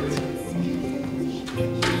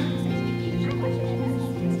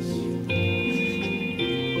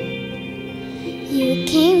 You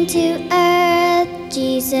came to earth,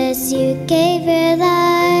 Jesus, you gave your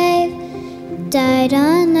life, died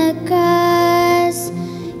on the cross,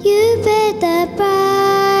 you paid the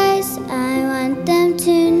price. I want them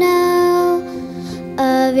to know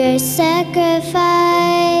of your sacrifice,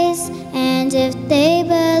 and if they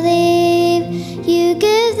believe, you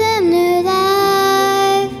give them new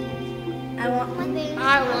life. I want them to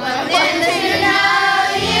know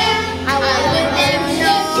you. I want them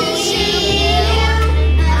to see you.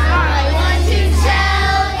 I want to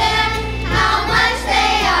tell them how much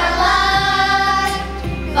they are loved.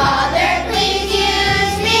 Father, please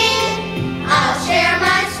use me. I'll share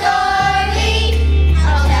my story.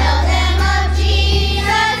 I'll tell them of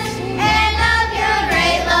Jesus and of your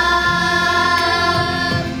great love.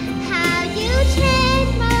 How you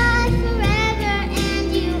changed my life forever, and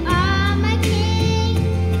you are my King.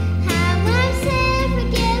 How I'm saved,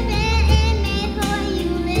 forgiven, and made whole. You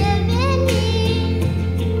live in me.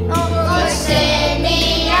 Lord, send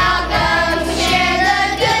me, I'll go share the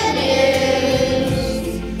good news.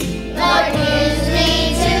 Lord, use me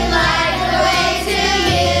to light the way to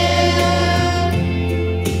you.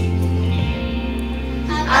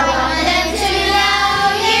 I want them to know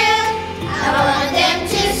you. I want them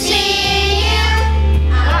to see you.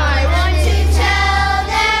 I want to tell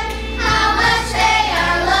them how much they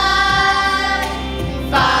are loved.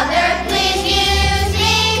 Father, please use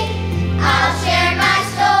me. I'll share my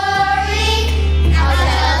story. I'll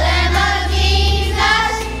tell them of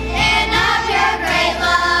Jesus and of your great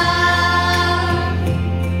love.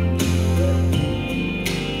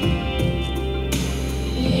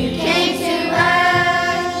 You came to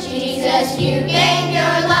earth, Jesus, you gave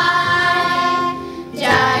your life,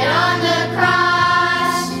 died on the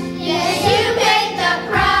cross. Yes, you paid the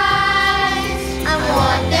price. I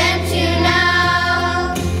want them to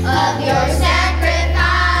know of your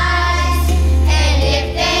sacrifice, and if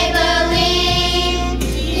they believe,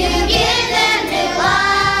 you give them new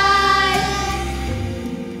life.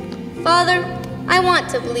 Father, I want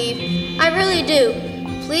to believe. I really do.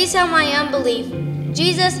 Please help my unbelief.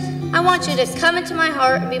 Jesus, I want you to come into my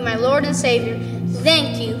heart and be my Lord and Savior.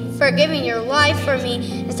 Thank you for giving your life for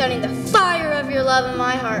me and starting the fire of your love in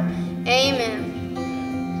my heart. Amen.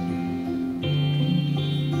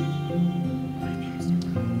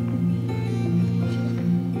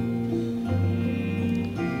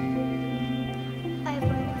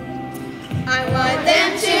 I want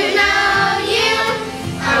them to know you.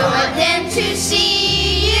 I want them to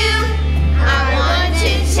see you. I want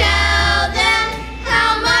to tell them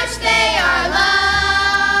how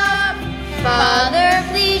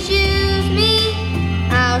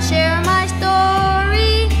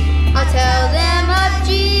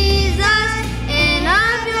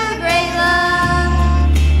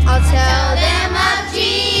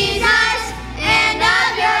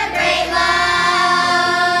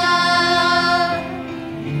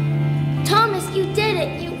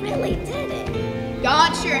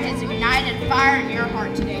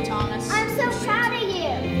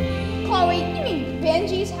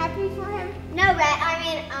happy for him? No, Rhett, I'm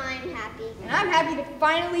happy. And I'm happy to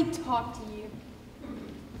finally talk to you.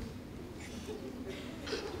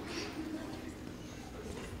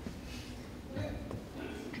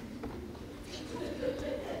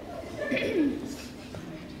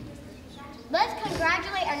 Let's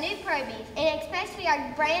congratulate our new probies, and especially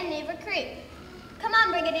our brand new recruit. Come on,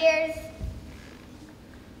 Brigadiers.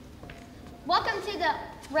 Welcome to the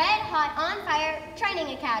Red Hot On Fire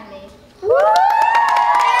Training Academy. Woo!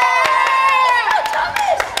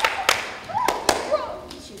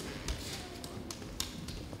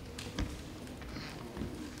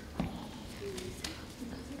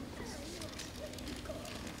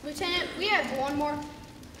 Lieutenant, we have one more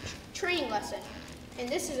training lesson, and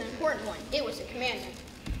this is an important one. It was a commandment.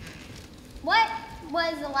 What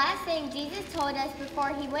was the last thing Jesus told us before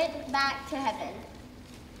he went back to heaven?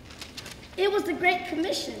 It was the Great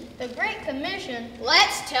Commission. The Great Commission?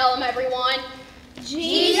 Let's tell them, everyone.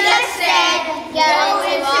 Jesus said, "Go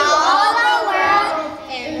into all the world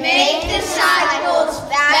and make disciples,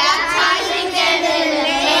 baptizing them in the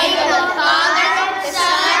name of the Father, the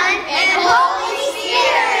Son, and Holy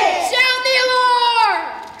Spirit." Sound the alarm!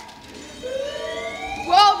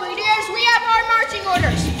 Well, Brigadiers, we have our marching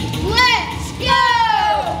orders. Let's go!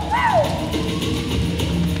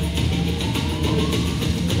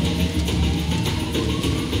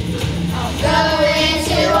 Go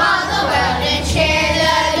into all the world and share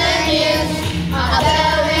the good news. I'll go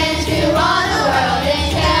into all the world and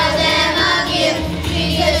tell them of you.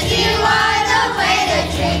 Jesus, you are the way, the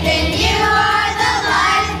truth, and you are the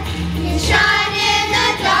light. You shine in the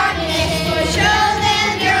darkness, Lord, show them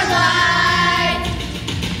your light.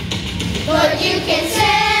 Lord, you can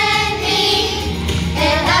send me,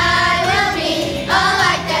 and I will be a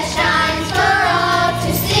light that shines for all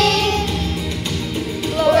to see.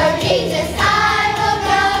 Lord Jesus, I will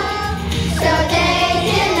go, so they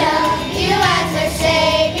can know you as their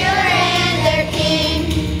Savior and their King.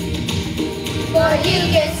 Lord, you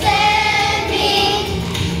can send me,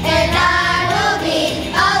 and I will be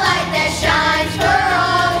a light that shines for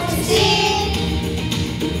all to see.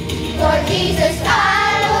 Lord Jesus,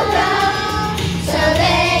 I will go, so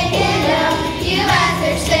they can know you as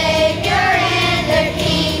their Savior and their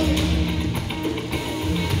King.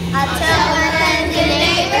 I'll tell my friends and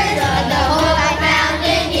neighbors of the hope I found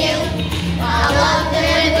in you. I'll love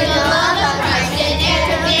them with the love of Christ in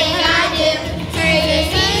everything I do.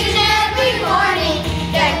 Praise each and every morning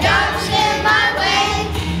that darks in my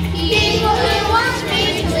way. People who once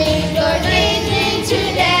me to leave, Lord, lead me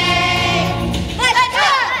today. Let's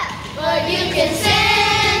go! Lord, you can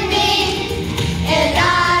send me, and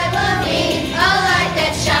I will be a light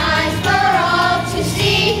that shines for all to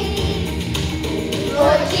see.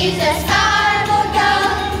 Lord Jesus, I will go,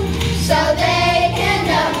 so they can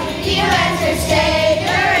know you as their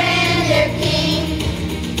Savior and their King.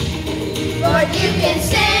 Lord, you can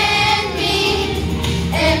send me,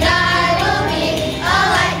 and I will be a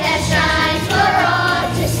light that shines for all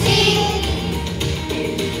to see.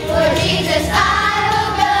 Lord Jesus, I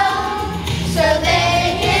will go, so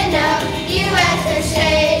they can know you as their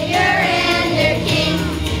Savior and their King.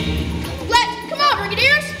 Come on,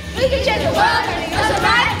 Brigadiers. We can change the world and it goes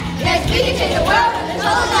right. Yes, we can change the world with the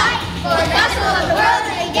soul of light. For the gospel of the world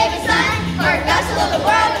that he gave his son. For the gospel of the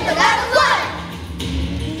world with the Lamb of blood.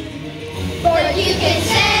 Lord, you can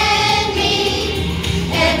send me,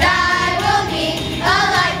 and I will be a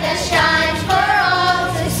light that shines for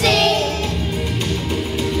all to see.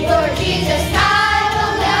 Lord Jesus, I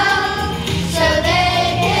will go, so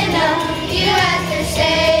they can know you as their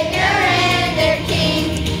Savior and their King.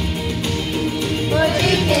 Lord,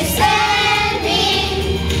 you can send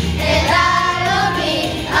me, and I will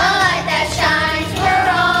be a light that shines for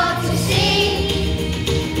all to see.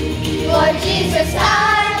 Lord Jesus,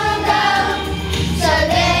 I will go, so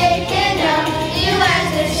they can know you as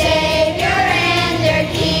their Savior and their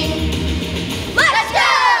King. Let's go!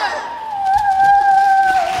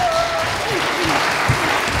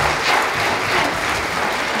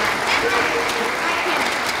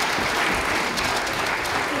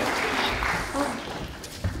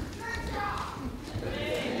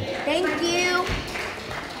 Thank you.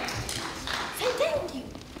 Say thank you.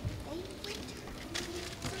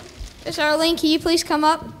 Miss Arlene, can you please come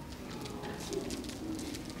up?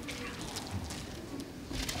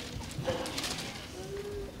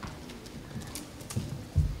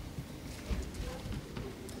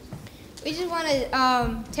 We just want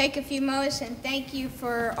to take a few moments and thank you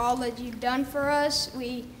for all that you've done for us.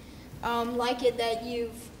 We like it that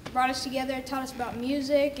you've brought us together, taught us about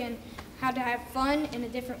music and how to have fun in a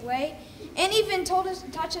different way, and even taught us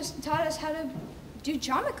how to do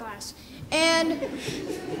drama class. And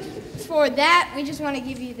for that, we just want to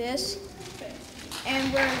give you this.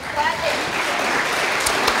 And we're glad that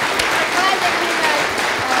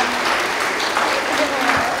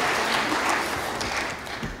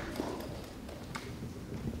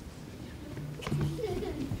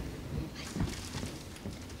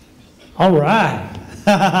All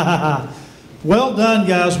right. Well done,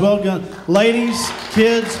 guys. Well done. Ladies,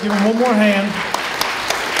 kids, give them one more hand.